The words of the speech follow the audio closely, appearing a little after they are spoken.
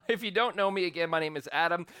If you don't know me, again, my name is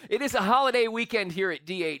Adam. It is a holiday weekend here at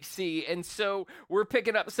DHC, and so we're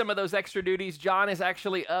picking up some of those extra duties. John is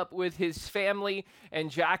actually up with his family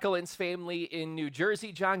and Jacqueline's family in New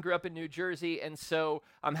Jersey. John grew up in New Jersey, and so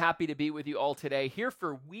I'm happy to be with you all today here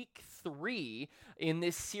for week 3 in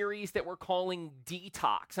this series that we're calling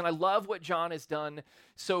Detox. And I love what John has done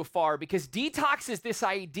so far, because Detox is this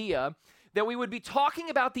idea that we would be talking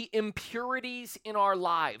about the impurities in our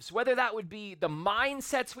lives, whether that would be the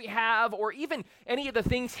mindsets we have or even any of the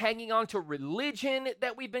things hanging on to religion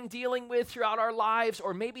that we've been dealing with throughout our lives,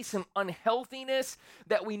 or maybe some unhealthiness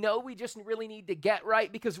that we know we just really need to get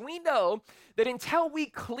right, because we know that until we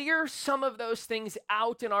clear some of those things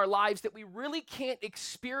out in our lives, that we really can't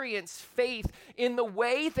experience faith in the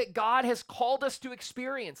way that God has called us to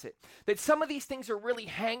experience it. That some of these things are really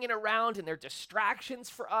hanging around and they're distractions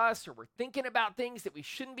for us, or we're thinking about things that we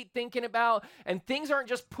shouldn't be thinking about, and things aren't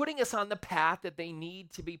just putting us on the path that they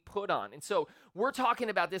need to be put on. And so we're talking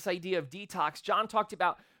about this idea of detox. John talked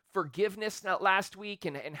about forgiveness last week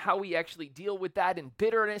and how we actually deal with that, and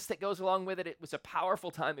bitterness that goes along with it. It was a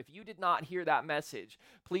powerful time. If you did not hear that message,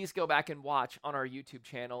 please go back and watch on our YouTube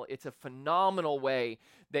channel. It's a phenomenal way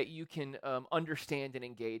that you can understand and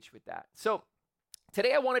engage with that. So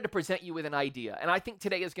today I wanted to present you with an idea, and I think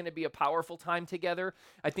today is going to be a powerful time together.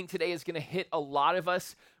 I think today is going to hit a lot of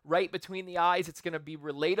us right between the eyes. It's going to be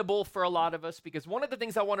relatable for a lot of us, because one of the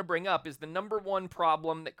things I want to bring up is the number one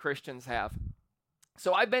problem that Christians have.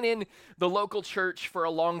 So I've been in the local church for a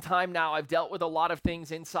long time now. I've dealt with a lot of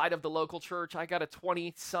things inside of the local church. I got a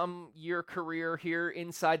 20-some year career here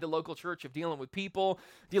inside the local church of dealing with people,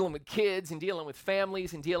 dealing with kids, and dealing with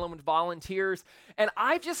families, and dealing with volunteers. And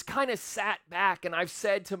I've just kind of sat back and I've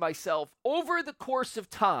said to myself, over the course of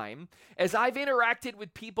time, as I've interacted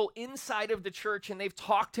with people inside of the church and they've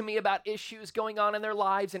talked to me about issues going on in their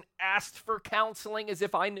lives and asked for counseling as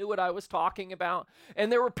if I knew what I was talking about. And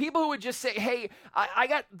there were people who would just say, hey, I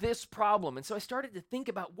got this problem. And so I started to think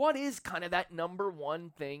about what is kind of that number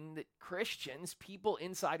one thing that Christians, people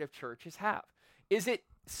inside of churches have. Is it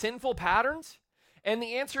sinful patterns? And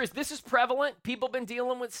the answer is this is prevalent. People have been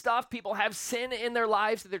dealing with stuff. People have sin in their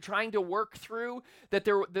lives that they're trying to work through, that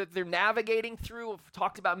they're navigating through. We've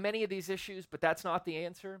talked about many of these issues, but that's not the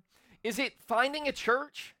answer. Is it finding a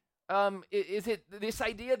church? Is it this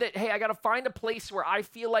idea that, hey, I got to find a place where I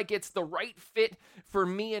feel like it's the right fit for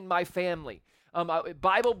me and my family?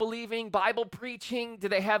 Bible believing, Bible preaching, do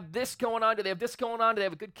they have this going on? Do they have this going on? Do they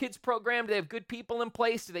have a good kids program? Do they have good people in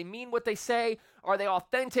place? Do they mean what they say? Are they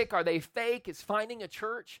authentic? Are they fake? Is finding a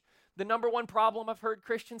church the number one problem I've heard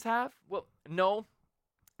Christians have? Well, no.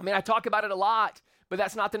 I mean, I talk about it a lot, but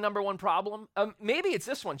that's not the number one problem. Maybe it's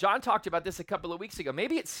this one. John talked about this a couple of weeks ago.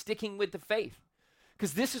 Maybe it's sticking with the faith.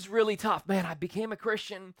 Because this is really tough. Man, I became a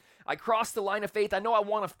Christian. I crossed the line of faith. I know I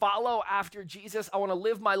want to follow after Jesus. I want to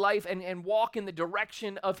live my life and walk in the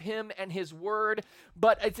direction of him and his word.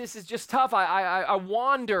 But this is just tough. I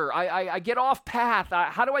wander. I get off path.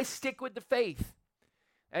 How do I stick with the faith?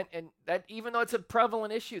 And that, even though it's a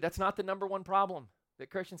prevalent issue, that's not the number one problem that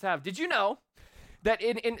Christians have. Did you know that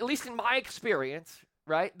in at least in my experience,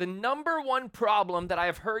 right, the number one problem that I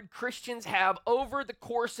have heard Christians have over the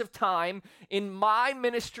course of time in my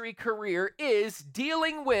ministry career is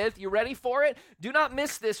dealing with, you ready for it? Do not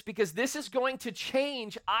miss this, because this is going to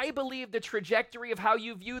change, I believe, the trajectory of how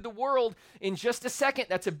you view the world in just a second.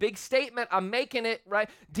 That's a big statement. I'm making it, right?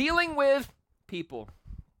 Dealing with people.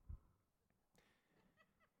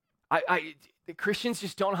 The Christians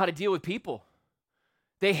just don't know how to deal with people.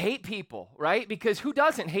 They hate people, right? Because who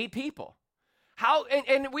doesn't hate people?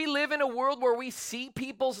 And we live in a world where we see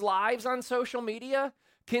people's lives on social media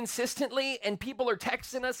consistently, and people are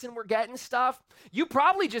texting us and we're getting stuff. You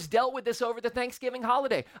probably just dealt with this over the Thanksgiving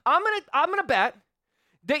holiday. I'm gonna bet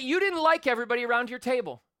that you didn't like everybody around your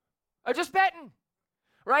table. I'm just betting,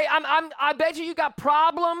 right? I bet you got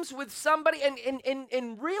problems with somebody,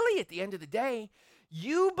 and really at the end of the day,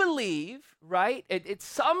 you believe, right, at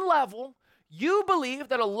some level, you believe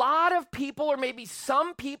that a lot of people, or maybe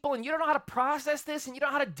some people, and you don't know how to process this and you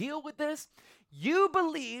don't know how to deal with this, you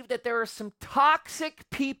believe that there are some toxic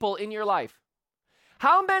people in your life.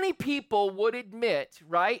 How many people would admit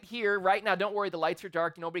right here, right now, don't worry, the lights are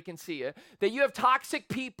dark, nobody can see you, that you have toxic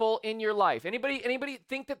people in your life? Anybody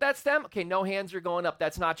think that that's them? Okay, no hands are going up.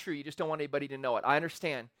 That's not true. You just don't want anybody to know it. I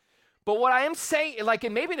understand. But what I am saying, like,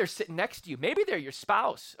 and maybe they're sitting next to you. Maybe they're your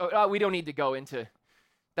spouse. We don't need to go into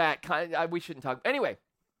that kind of, we shouldn't talk. Anyway,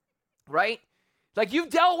 right? Like, you've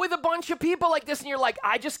dealt with a bunch of people like this, and you're like,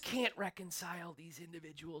 I just can't reconcile these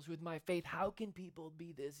individuals with my faith. How can people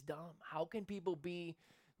be this dumb? How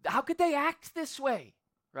could they act this way,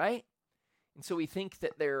 right? And so we think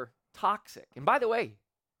that they're toxic. And by the way,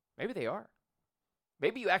 maybe they are.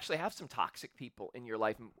 Maybe you actually have some toxic people in your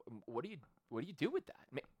life. And what do you do with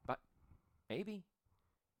that? But maybe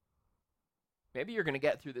you're going to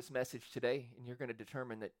get through this message today and you're going to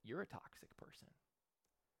determine that you're a toxic person.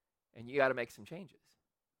 And you got to make some changes.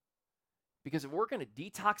 Because if we're going to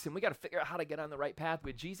detox and we got to figure out how to get on the right path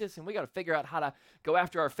with Jesus and we got to figure out how to go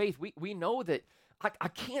after our faith, we know that I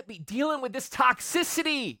can't be dealing with this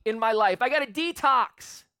toxicity in my life. I got to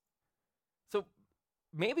detox. So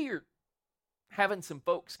maybe you're having some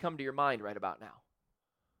folks come to your mind right about now.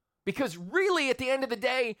 Because really, at the end of the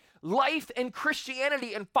day, life and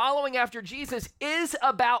Christianity and following after Jesus is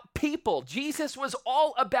about people. Jesus was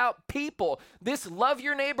all about people. This love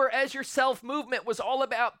your neighbor as yourself movement was all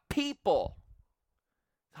about people.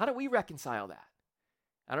 How do we reconcile that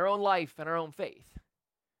in our own life and our own faith?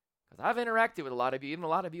 Because I've interacted with a lot of you, even a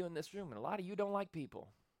lot of you in this room, and a lot of you don't like people.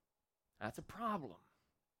 That's a problem.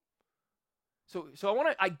 So I want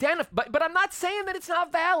to identify, but I'm not saying that it's not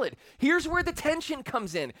valid. Here's where the tension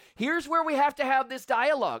comes in. Here's where we have to have this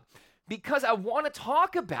dialogue. Because I want to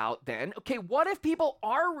talk about then, okay, what if people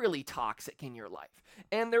are really toxic in your life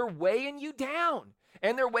and they're weighing you down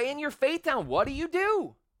and they're weighing your faith down? What do you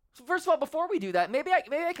do? So first of all, before we do that, maybe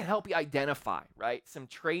I can help you identify, right, some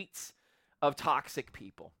traits of toxic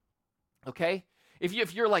people, okay?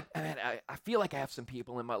 If you're like, man, I feel like I have some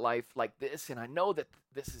people in my life like this, and I know that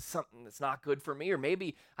this is something that's not good for me, or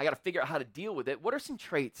maybe I got to figure out how to deal with it. What are some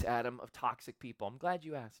traits, Adam, of toxic people? I'm glad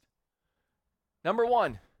you asked. Number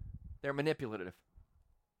one, they're manipulative.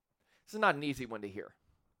 This is not an easy one to hear.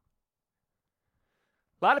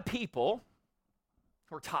 A lot of people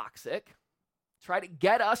who are toxic try to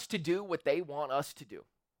get us to do what they want us to do.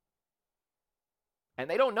 And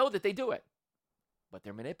they don't know that they do it, but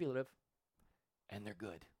they're manipulative. And they're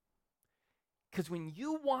good. Because when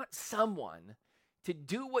you want someone to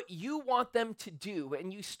do what you want them to do,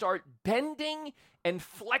 and you start bending and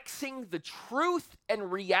flexing the truth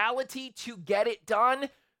and reality to get it done,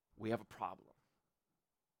 we have a problem.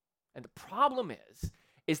 And the problem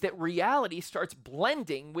is that reality starts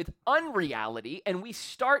blending with unreality, and we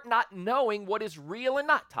start not knowing what is real and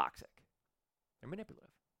not toxic. They're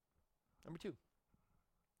manipulative. Number two,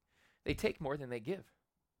 they take more than they give.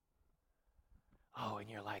 Oh, and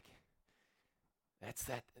you're like, that's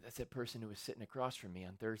that person who was sitting across from me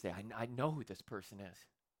on Thursday. I know who this person is.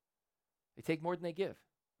 They take more than they give.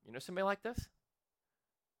 You know somebody like this?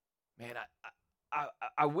 Man,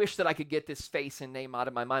 I wish that I could get this face and name out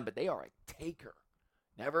of my mind, but they are a taker,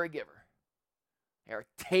 never a giver. They're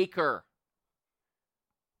a taker.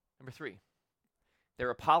 Number three, their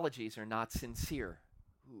apologies are not sincere.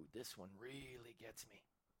 Ooh, this one really gets me.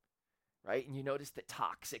 Right? And you notice that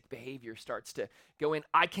toxic behavior starts to go in.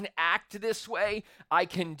 I can act this way. I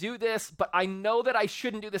can do this, but I know that I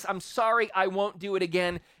shouldn't do this. I'm sorry. I won't do it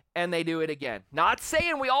again. And they do it again. Not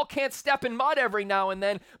saying we all can't step in mud every now and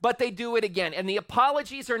then, but they do it again. And the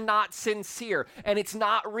apologies are not sincere. And it's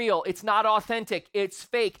not real. It's not authentic. It's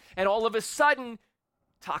fake. And all of a sudden,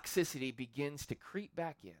 toxicity begins to creep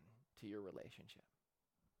back in to your relationship.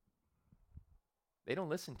 They don't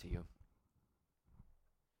listen to you.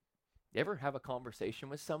 You ever have a conversation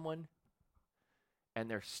with someone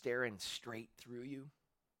and they're staring straight through you?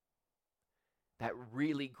 That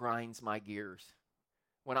really grinds my gears.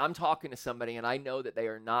 When I'm talking to somebody and I know that they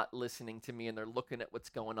are not listening to me and they're looking at what's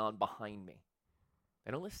going on behind me,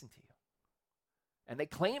 they don't listen to you. And they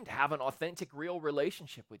claim to have an authentic, real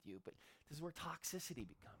relationship with you, but this is where toxicity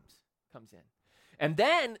comes in. And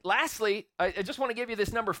then, lastly, I just want to give you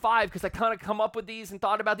this number 5 because I kind of come up with these and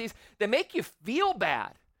thought about these. They make you feel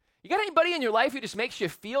bad. You got anybody in your life who just makes you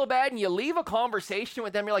feel bad and you leave a conversation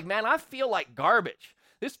with them, you're like, man, I feel like garbage.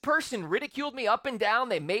 This person ridiculed me up and down.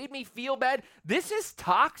 They made me feel bad. This is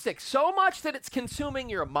toxic so much that it's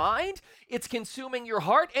consuming your mind, it's consuming your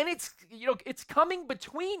heart, and it's coming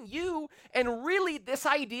between you and really this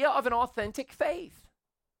idea of an authentic faith.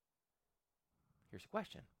 Here's a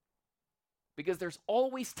question. Because there's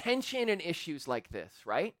always tension in issues like this,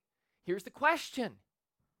 right? Here's the question.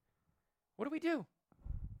 What do we do?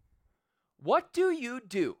 What do you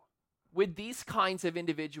do with these kinds of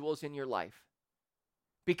individuals in your life?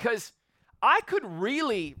 Because I could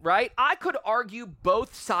really, right? I could argue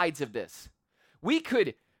both sides of this. We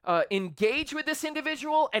could engage with this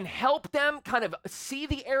individual and help them kind of see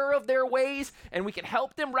the error of their ways, and we could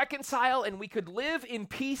help them reconcile, and we could live in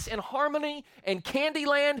peace and harmony and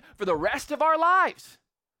Candyland for the rest of our lives.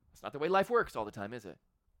 It's not the way life works all the time, is it?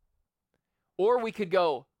 Or we could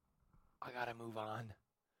go, I got to move on.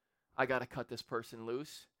 I got to cut this person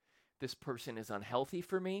loose. This person is unhealthy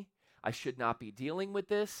for me. I should not be dealing with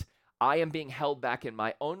this. I am being held back in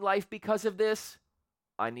my own life because of this.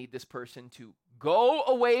 I need this person to go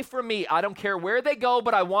away from me. I don't care where they go,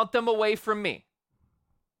 but I want them away from me.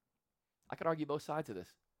 I could argue both sides of this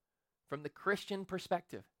from the Christian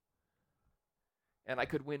perspective. And I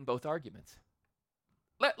could win both arguments.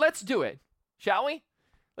 Let's do it, shall we?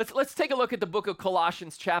 Let's take a look at the book of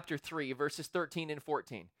Colossians chapter 3, verses 13 and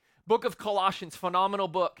 14. Book of Colossians, phenomenal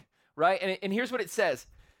book, right? And here's what it says.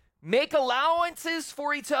 Make allowances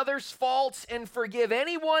for each other's faults and forgive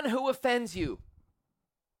anyone who offends you.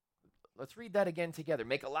 Let's read that again together.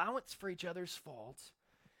 Make allowance for each other's faults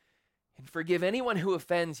and forgive anyone who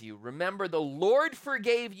offends you. Remember, the Lord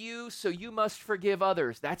forgave you, so you must forgive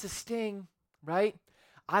others. That's a sting, right?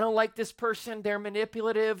 I don't like this person. They're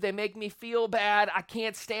manipulative. They make me feel bad. I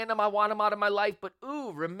can't stand them. I want them out of my life. But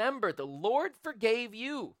remember, the Lord forgave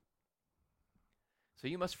you, so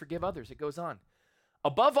you must forgive others. It goes on.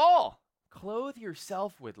 Above all, clothe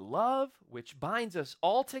yourself with love, which binds us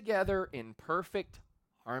all together in perfect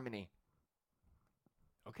harmony.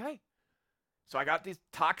 Okay. So I got these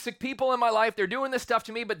toxic people in my life. They're doing this stuff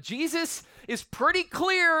to me, but Jesus is pretty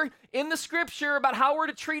clear in the scripture about how we're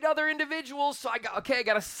to treat other individuals. So I got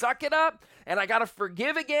to suck it up, and I got to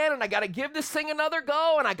forgive again, and I got to give this thing another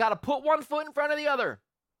go, and I got to put one foot in front of the other.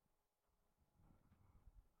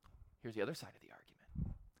 Here's the other side of the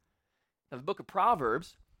argument. Now, the book of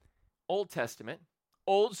Proverbs, Old Testament,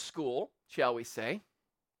 old school, shall we say,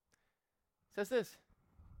 says this.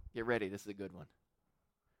 Get ready. This is a good one.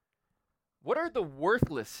 What are the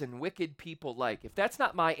worthless and wicked people like? If that's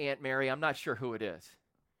not my Aunt Mary, I'm not sure who it is.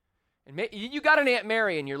 And you got an Aunt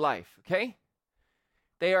Mary in your life, okay?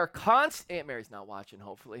 They are Aunt Mary's not watching,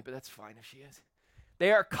 hopefully, but that's fine if she is.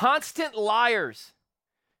 They are constant liars,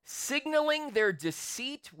 signaling their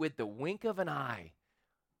deceit with the wink of an eye.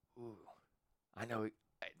 Ooh, I know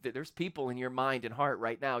there's people in your mind and heart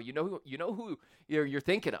right now. You know who you're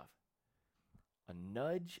thinking of. A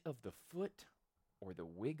nudge of the foot or the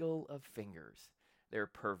wiggle of fingers. Their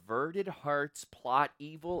perverted hearts plot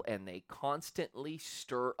evil, and they constantly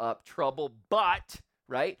stir up trouble. But,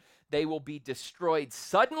 right, they will be destroyed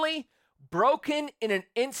suddenly, broken in an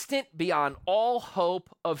instant beyond all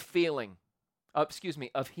hope of healing. Got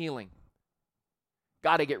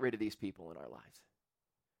to get rid of these people in our lives.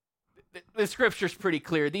 The scripture's pretty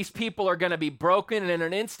clear. These people are going to be broken in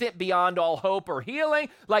an instant beyond all hope or healing.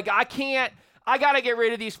 Like, I got to get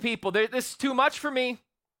rid of these people. This is too much for me.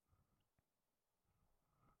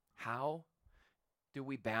 How do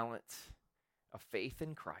we balance a faith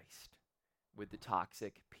in Christ with the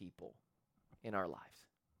toxic people in our lives?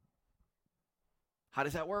 How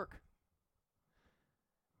does that work?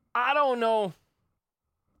 I don't know.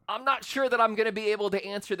 I'm not sure that I'm going to be able to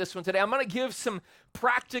answer this one today. I'm going to give some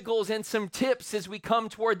practicals and some tips as we come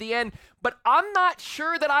toward the end, but I'm not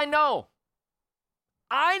sure that I know.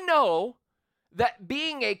 I know that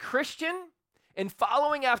being a Christian and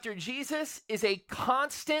following after Jesus is a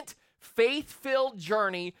constant faith-filled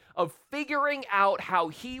journey of figuring out how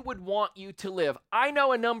he would want you to live. I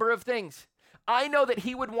know a number of things. I know that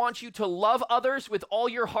he would want you to love others with all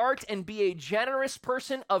your heart and be a generous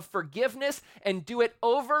person of forgiveness and do it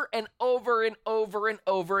over and over and over and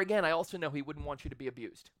over again. I also know he wouldn't want you to be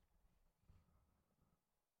abused.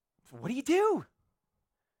 So what do you do?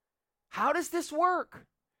 How does this work?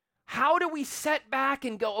 How do we set back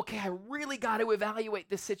and go, okay, I really got to evaluate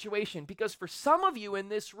this situation? Because for some of you in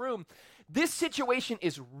this room, this situation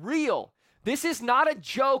is real. This is not a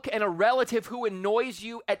joke and a relative who annoys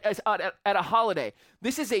you at a holiday.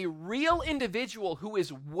 This is a real individual who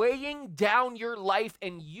is weighing down your life,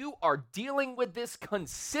 and you are dealing with this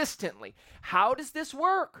consistently. How does this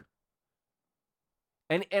work?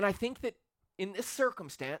 And I think that in this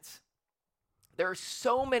circumstance, there are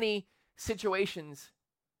so many situations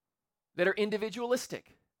that are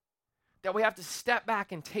individualistic that we have to step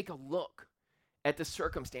back and take a look at the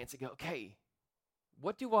circumstance and go, okay,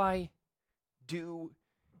 what do I do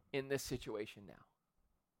in this situation now?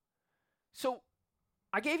 So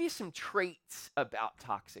I gave you some traits about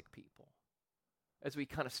toxic people as we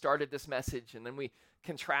kind of started this message, and then we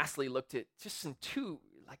contrastly looked at just some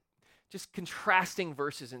just contrasting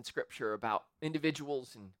verses in Scripture about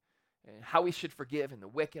individuals and how we should forgive and the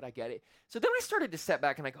wicked. I get it. So then I started to step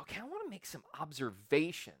back and I go, okay, I want to make some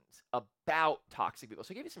observations about toxic people.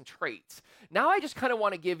 So I gave you some traits. Now I just kind of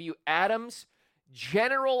want to give you Adam's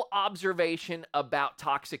general observation about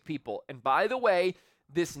toxic people. And by the way,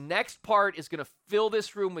 this next part is going to fill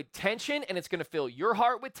this room with tension, and it's going to fill your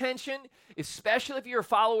heart with tension, especially if you're a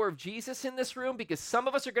follower of Jesus in this room, because some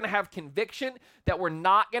of us are going to have conviction that we're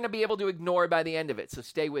not going to be able to ignore by the end of it. So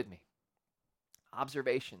stay with me.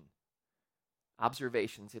 Observation.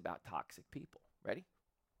 observations about toxic people. Ready?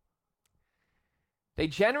 They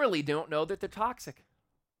generally don't know that they're toxic.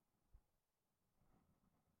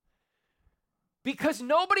 Because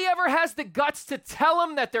nobody ever has the guts to tell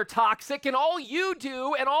them that they're toxic, and all you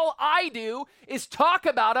do and all I do is talk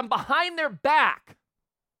about them behind their back.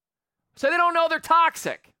 So they don't know they're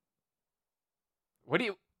toxic. What do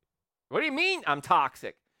you mean I'm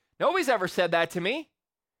toxic? Nobody's ever said that to me.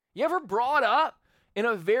 You ever brought up in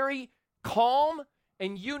a very calm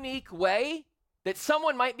and unique way that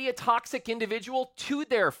someone might be a toxic individual to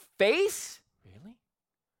their face? Really?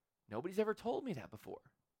 Nobody's ever told me that before.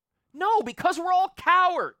 No, because we're all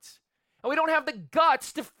cowards. And we don't have the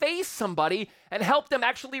guts to face somebody and help them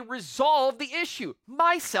actually resolve the issue,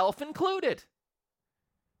 myself included.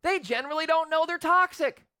 They generally don't know they're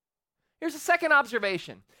toxic. Here's a second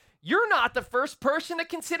observation. You're not the first person to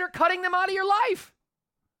consider cutting them out of your life.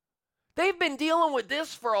 They've been dealing with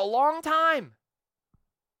this for a long time.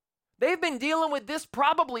 They've been dealing with this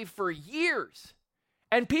probably for years.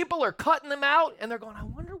 And people are cutting them out, and they're going, I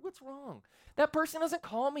wonder what's wrong. That person doesn't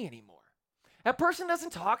call me anymore. That person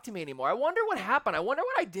doesn't talk to me anymore. I wonder what happened. I wonder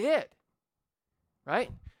what I did.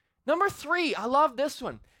 Right? Number 3, I love this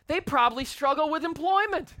one. They probably struggle with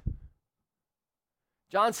employment.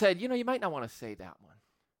 John said, you might not want to say that one.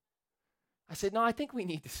 I said, no, I think we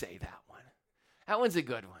need to say that one. That one's a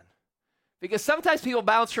good one. Because sometimes people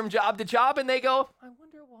bounce from job to job and they go, I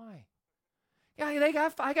wonder why. Yeah,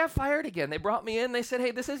 I got fired again. They brought me in. They said,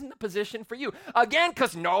 hey, this isn't the position for you. Again,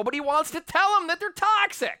 because nobody wants to tell them that they're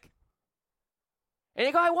toxic. And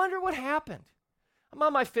you go, I wonder what happened. I'm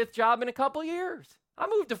on my 5th job in a couple years. I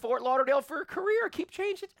moved to Fort Lauderdale for a career. Keep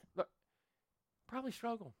changing. But probably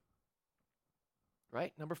struggle.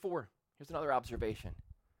 Right? Number 4. Here's another observation.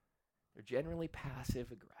 They're generally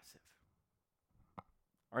passive-aggressive.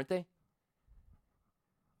 Aren't they?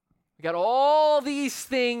 We got all these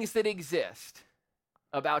things that exist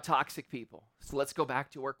about toxic people. So let's go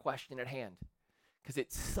back to our question at hand, because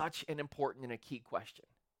it's such an important and a key question.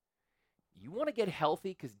 You want to get healthy,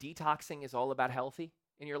 because detoxing is all about healthy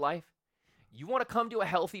in your life? You want to come to a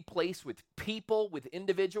healthy place with people, with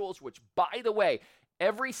individuals, which, by the way,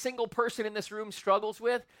 every single person in this room struggles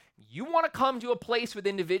with. You want to come to a place with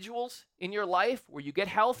individuals in your life where you get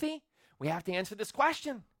healthy? We have to answer this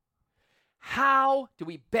question. How do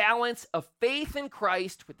we balance a faith in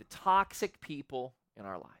Christ with the toxic people in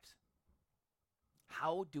our lives?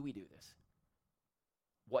 How do we do this?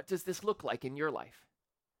 What does this look like in your life?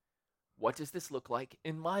 What does this look like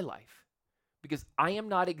in my life? Because I am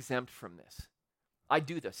not exempt from this. I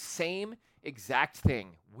do the same exact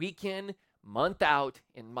thing week in, month out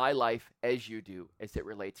in my life as you do as it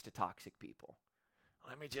relates to toxic people.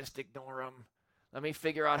 Let me just ignore them. Let me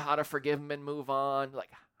figure out how to forgive them and move on.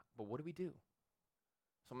 But what do we do?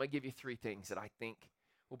 So I'm going to give you 3 things that I think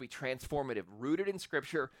will be transformative, rooted in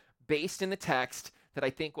Scripture, based in the text, that I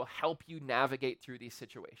think will help you navigate through these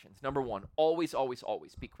situations. Number 1, always, always,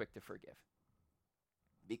 always be quick to forgive.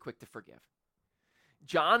 Be quick to forgive.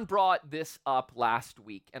 John brought this up last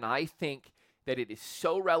week, and I think that it is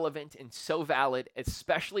so relevant and so valid,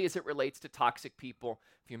 especially as it relates to toxic people.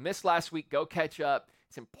 If you missed last week, go catch up.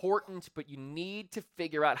 It's important, but you need to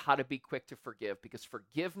figure out how to be quick to forgive, because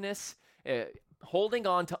forgiveness, holding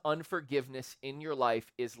on to unforgiveness in your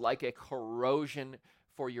life is like a corrosion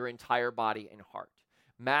for your entire body and heart.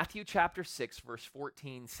 Matthew chapter 6, verse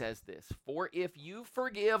 14 says this, "For if you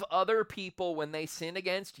forgive other people when they sin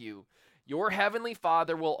against you, your heavenly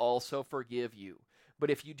Father will also forgive you.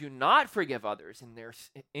 But if you do not forgive others in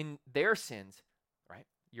their sins, right,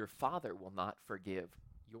 your Father will not forgive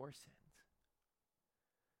your sins."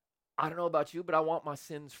 I don't know about you, but I want my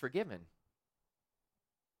sins forgiven.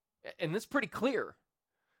 And this is pretty clear.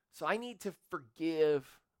 So I need to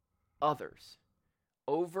forgive others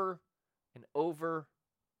over and over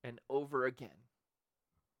and over again.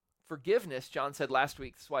 Forgiveness, John said last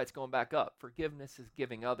week, that's why it's going back up. Forgiveness is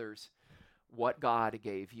giving others what God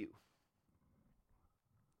gave you.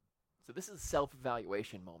 So this is a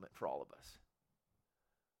self-evaluation moment for all of us.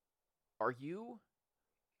 Are you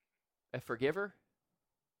a forgiver?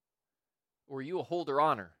 Or are you a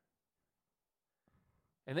holder-honor?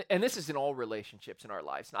 And this is in all relationships in our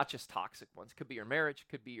lives, not just toxic ones. Could be your marriage,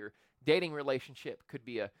 could be your dating relationship, could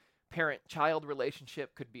be a parent-child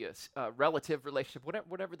relationship, could be a relative relationship,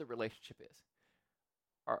 whatever the relationship is.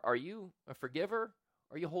 Are you a forgiver,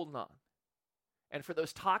 or are you holding on? And for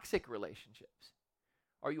those toxic relationships,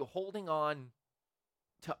 are you holding on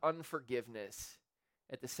to unforgiveness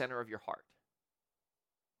at the center of your heart?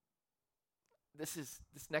 This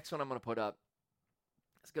next one I'm going to put up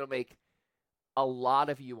is going to make a lot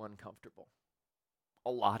of you uncomfortable. A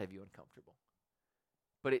lot of you uncomfortable.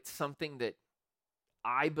 but it's something that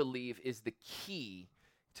I believe is the key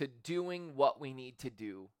to doing what we need to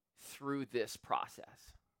do through this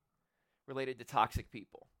process related to toxic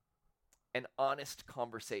people. An honest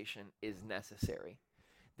conversation is necessary.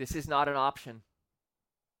 This is not an option.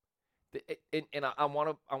 And I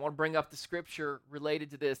want to bring up the scripture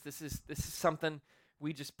related to this. This is something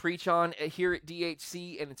we just preach on here at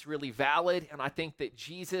DHC, and it's really valid. And I think that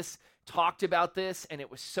Jesus talked about this, and it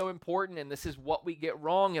was so important. And this is what we get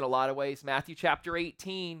wrong in a lot of ways. Matthew chapter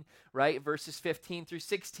 18, right, verses 15 through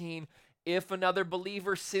 16. If another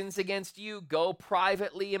believer sins against you, go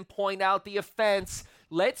privately and point out the offense.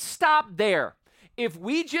 Let's stop there. If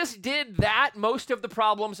we just did that, most of the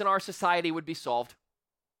problems in our society would be solved.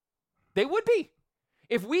 They would be.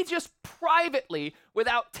 If we just privately,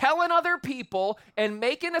 without telling other people and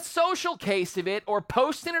making a social case of it or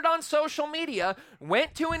posting it on social media,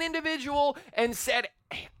 went to an individual and said,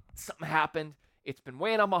 hey, something happened. It's been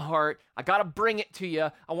weighing on my heart. I got to bring it to you.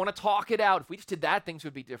 I want to talk it out. If we just did that, things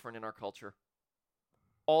would be different in our culture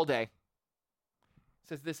all day. It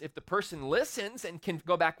says this, if the person listens and can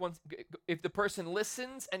go back once, if the person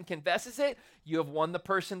listens and confesses it, you have won the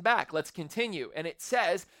person back. Let's continue. And it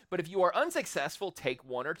says, but if you are unsuccessful, take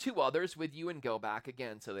one or two others with you and go back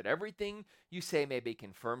again, so that everything you say may be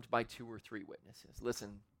confirmed by 2 or 3 witnesses.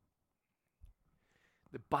 Listen,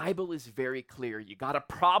 the Bible is very clear. You got a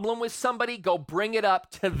problem with somebody, go bring it up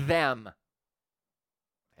to them.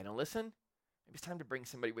 They don't listen? Maybe it's time to bring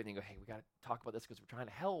somebody with you and go, hey, we got to talk about this because we're trying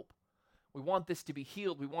to help. We want this to be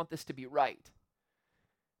healed. We want this to be right.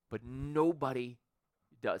 But nobody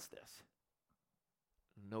does this.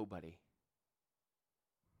 Nobody.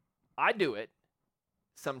 I do it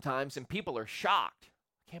sometimes, and people are shocked.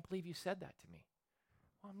 I can't believe you said that to me.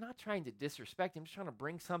 Well, I'm not trying to disrespect. I'm just trying to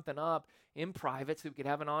bring something up in private so we could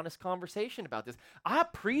have an honest conversation about this. I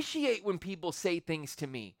appreciate when people say things to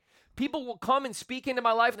me. People will come and speak into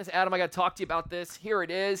my life and say, Adam, I got to talk to you about this. Here it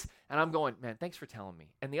is. And I'm going, man, thanks for telling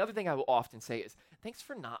me. And the other thing I will often say is, thanks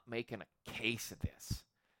for not making a case of this.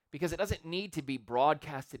 Because it doesn't need to be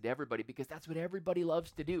broadcasted to everybody, because that's what everybody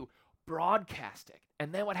loves to do, broadcast it.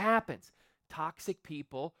 And then what happens? Toxic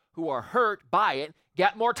people who are hurt by it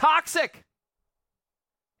get more toxic.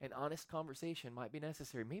 An honest conversation might be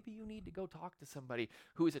necessary. Maybe you need to go talk to somebody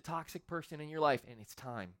who is a toxic person in your life, and it's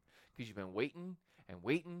time, because you've been waiting and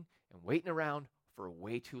waiting and waiting around for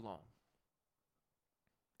way too long.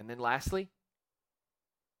 And then lastly,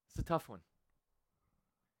 it's a tough one.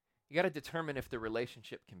 You got to determine if the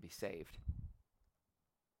relationship can be saved.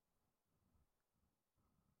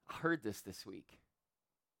 I heard this week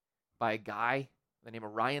by a guy by the name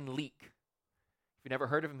of Ryan Leak. If you've never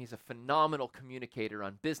heard of him, he's a phenomenal communicator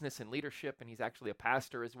on business and leadership, and he's actually a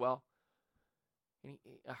pastor as well. And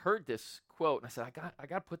I heard this quote, and I said, I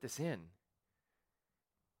got to put this in.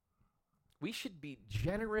 We should be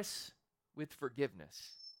generous with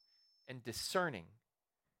forgiveness and discerning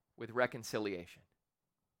with reconciliation.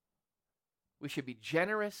 We should be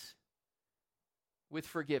generous with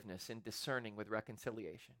forgiveness and discerning with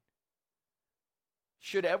reconciliation.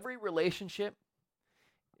 Should every relationship,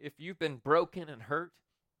 if you've been broken and hurt,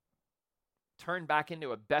 turn back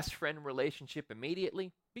into a best friend relationship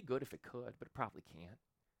immediately? Be good if it could, but it probably can't.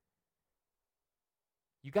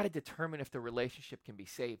 You got to determine if the relationship can be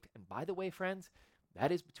saved. And by the way, friends,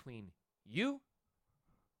 that is between you,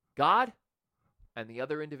 God, and the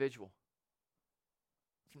other individual.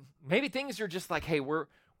 Maybe things are just like, hey, we're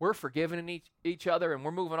forgiving each other and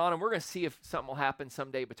we're moving on, and we're going to see if something will happen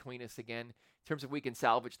someday between us again in terms of we can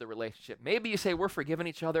salvage the relationship. Maybe you say we're forgiving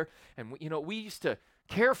each other, and we used to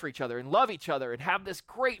care for each other and love each other and have this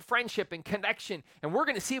great friendship and connection, and we're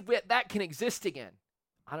going to see if that can exist again.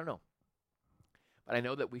 I don't know. But I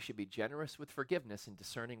know that we should be generous with forgiveness and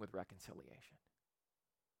discerning with reconciliation.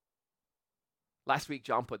 Last week,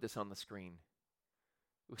 John put this on the screen.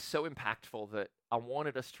 It was so impactful that I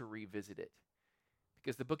wanted us to revisit it,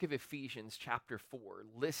 because the book of Ephesians chapter 4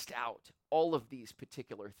 lists out all of these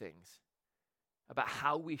particular things about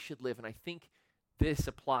how we should live. And I think this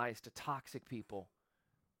applies to toxic people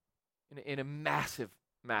in a massive,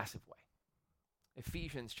 massive way.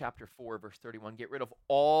 Ephesians chapter 4, verse 31, get rid of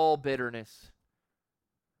all bitterness,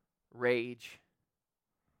 rage,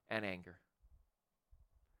 and anger,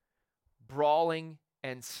 brawling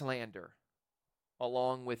and slander,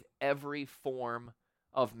 along with every form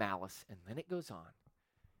of malice. And then it goes on.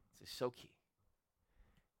 This is so key.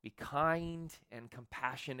 Be kind and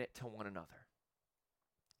compassionate to one another,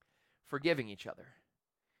 forgiving each other,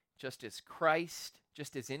 just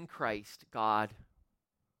as in Christ, God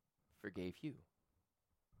forgave you.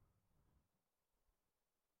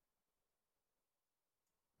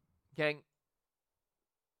 Gang,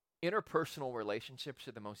 Interpersonal relationships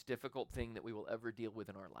are the most difficult thing that we will ever deal with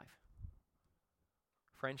in our life.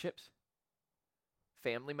 Friendships,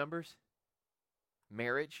 family members,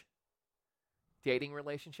 marriage, dating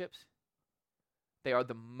relationships, they are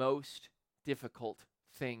the most difficult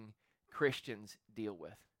thing Christians deal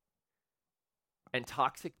with. And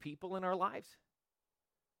toxic people in our lives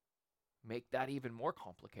make that even more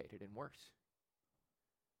complicated and worse.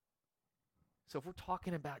 So if we're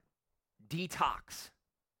talking about detox,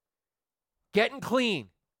 getting clean,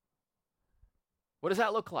 what does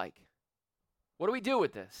that look like? What do we do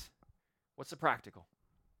with this? What's the practical?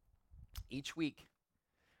 Each week,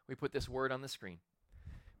 we put this word on the screen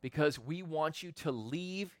because we want you to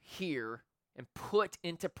leave here and put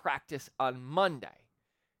into practice on Monday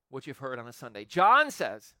what you've heard on a Sunday. John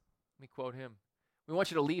says, let me quote him, we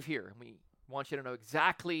want you to leave here and we want you to know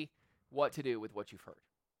exactly what to do with what you've heard.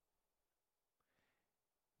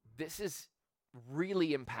 This is really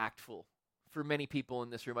impactful for many people in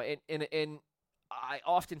this room. And I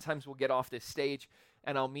oftentimes will get off this stage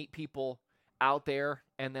and I'll meet people out there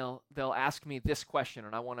and they'll ask me this question,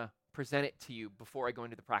 and I want to present it to you before I go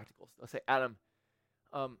into the practicals. They'll say, Adam,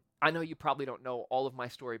 I know you probably don't know all of my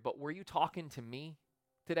story, but were you talking to me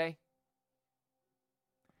today?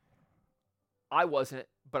 I wasn't,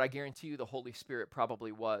 but I guarantee you the Holy Spirit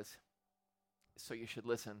probably was. So you should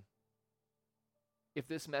listen. If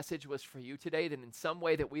this message was for you today, then in some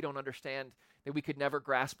way that we don't understand, that we could never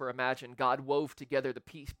grasp or imagine, God wove together the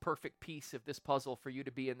perfect piece of this puzzle for you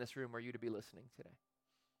to be in this room or you to be listening today.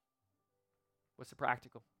 What's the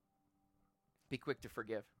practical? Be quick to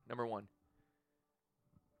forgive. Number one.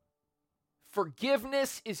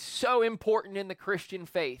 Forgiveness is so important in the Christian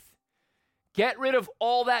faith. Get rid of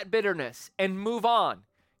all that bitterness and move on.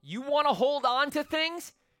 You want to hold on to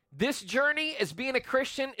things? This journey as being a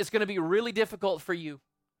Christian is going to be really difficult for you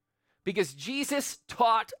because Jesus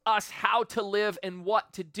taught us how to live and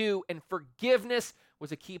what to do, and forgiveness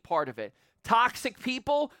was a key part of it. Toxic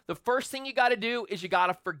people, the first thing you got to do is you got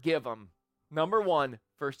to forgive them. Number one,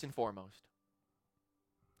 first and foremost.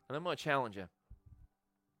 And I'm going to challenge you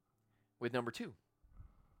with number two.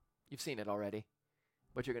 You've seen it already,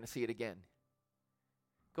 but you're going to see it again.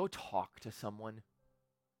 Go talk to someone.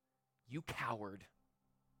 You coward.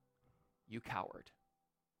 You coward.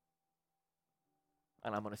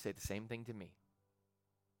 And I'm going to say the same thing to me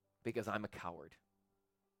because I'm a coward.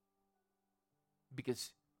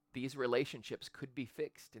 Because these relationships could be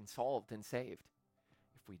fixed and solved and saved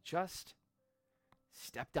if we just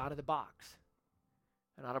stepped out of the box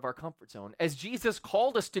and out of our comfort zone. As Jesus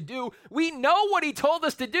called us to do, we know what he told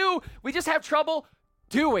us to do. We just have trouble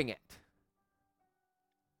doing it.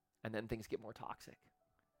 And then things get more toxic.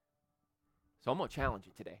 So I'm going to challenge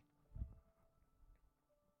you today.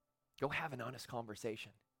 Go have an honest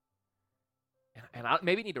conversation. And I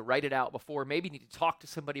maybe need to write it out before, maybe need to talk to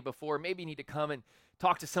somebody before, maybe you need to come and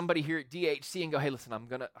talk to somebody here at DHC and go, hey, listen,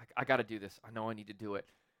 I got to do this. I know I need to do it.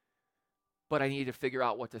 But I need to figure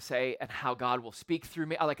out what to say and how God will speak through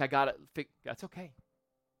me. That's okay.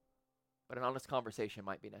 But an honest conversation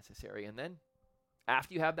might be necessary. And then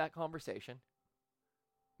after you have that conversation,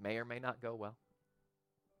 may or may not go well.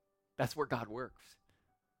 That's where God works,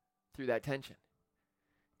 through that tension.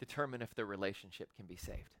 Determine if the relationship can be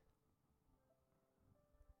saved.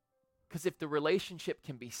 Because if the relationship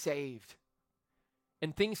can be saved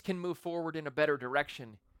and things can move forward in a better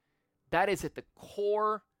direction, that is at the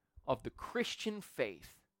core of the Christian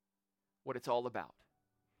faith, what it's all about.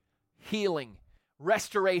 Healing,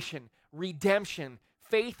 restoration, redemption,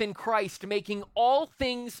 faith in Christ, making all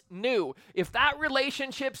things new. If that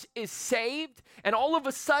relationship is saved and all of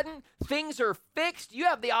a sudden things are fixed, you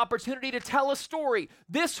have the opportunity to tell a story.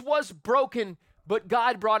 This was broken, but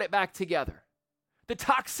God brought it back together. The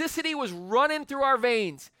toxicity was running through our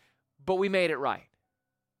veins, but we made it right.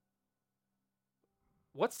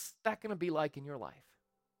 What's that going to be like in your life?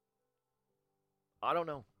 I don't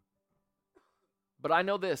know. But I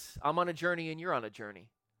know this. I'm on a journey and you're on a journey.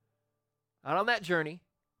 And on that journey,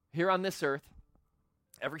 here on this earth,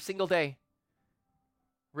 every single day,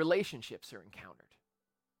 relationships are encountered.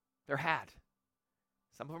 They're had.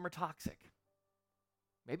 Some of them are toxic.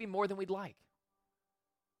 Maybe more than we'd like.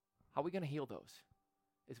 How are we going to heal those?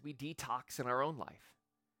 As we detox in our own life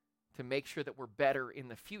to make sure that we're better in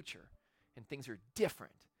the future and things are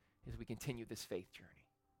different as we continue this faith journey.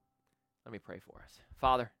 Let me pray for us.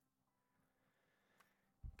 Father,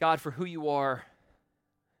 God, for who you are,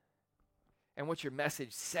 and what your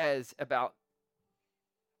message says about,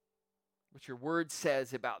 what your word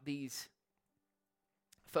says about these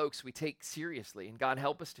folks we take seriously. And God,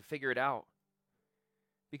 help us to figure it out.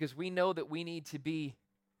 Because we know that we need to be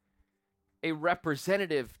a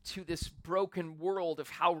representative to this broken world of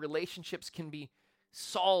how relationships can be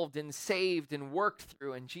solved and saved and worked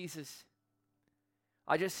through. And Jesus,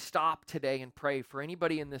 I just stop today and pray for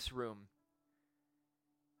anybody in this room,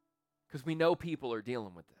 because we know people are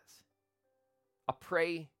dealing with this. I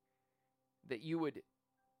pray that you would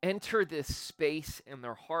enter this space in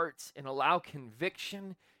their hearts and allow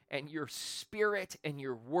conviction and your spirit and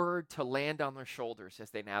your word to land on their shoulders as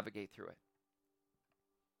they navigate through it.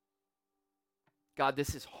 God,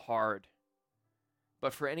 this is hard.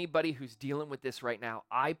 But for anybody who's dealing with this right now,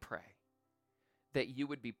 I pray that you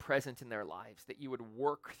would be present in their lives, that you would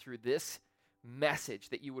work through this message,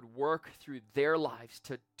 that you would work through their lives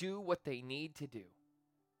to do what they need to do,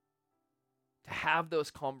 to have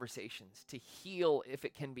those conversations, to heal if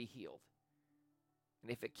it can be healed.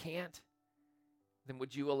 And if it can't, then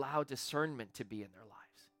would you allow discernment to be in their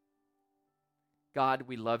lives? God,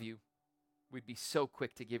 we love you. We'd be so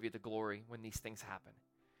quick to give you the glory when these things happen.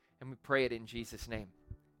 And we pray it in Jesus' name.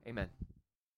 Amen.